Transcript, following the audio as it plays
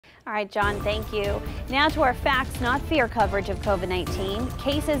All right, John, thank you. Now to our facts, not fear coverage of COVID-19.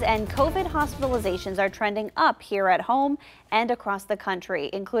 Cases and COVID hospitalizations are trending up here at home and across the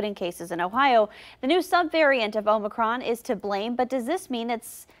country, including cases in Ohio. The new subvariant of Omicron is to blame, but does this mean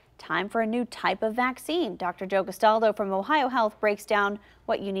it's time for a new type of vaccine? Dr. Joe Castaldo from Ohio Health breaks down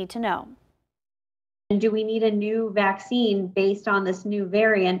what you need to know. And do we need a new vaccine based on this new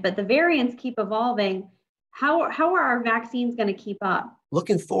variant? But the variants keep evolving. How are our vaccines going to keep up?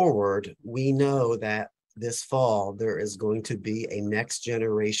 Looking forward, we know that this fall there is going to be a next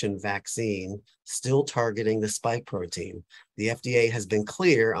generation vaccine still targeting the spike protein. The FDA has been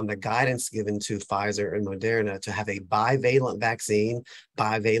clear on the guidance given to Pfizer and Moderna to have a bivalent vaccine.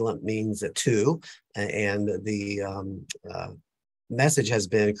 Bivalent means two, and the message has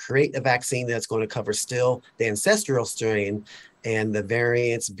been create a vaccine that's going to cover still the ancestral strain and the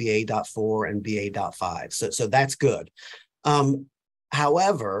variants BA.4 and BA.5. So that's good.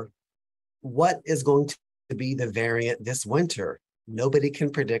 However, what is going to be the variant this winter? Nobody can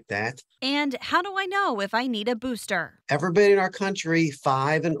predict that. And how do I know if I need a booster? Everybody in our country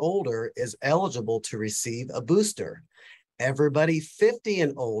 5 and older is eligible to receive a booster. Everybody 50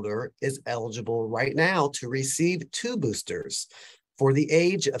 and older is eligible right now to receive 2 boosters. For the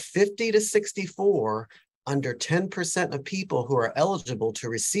age of 50 to 64, under 10% of people who are eligible to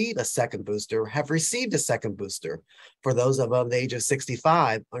receive a second booster have received a second booster. For those above the age of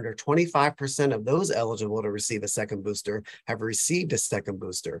 65, under 25% of those eligible to receive a second booster have received a second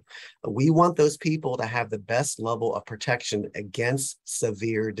booster. We want those people to have the best level of protection against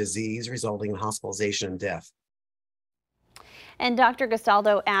severe disease resulting in hospitalization and death. And Dr.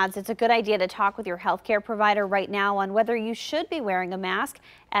 Castaldo adds it's a good idea to talk with your healthcare provider right now on whether you should be wearing a mask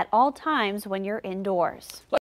at all times when you're indoors.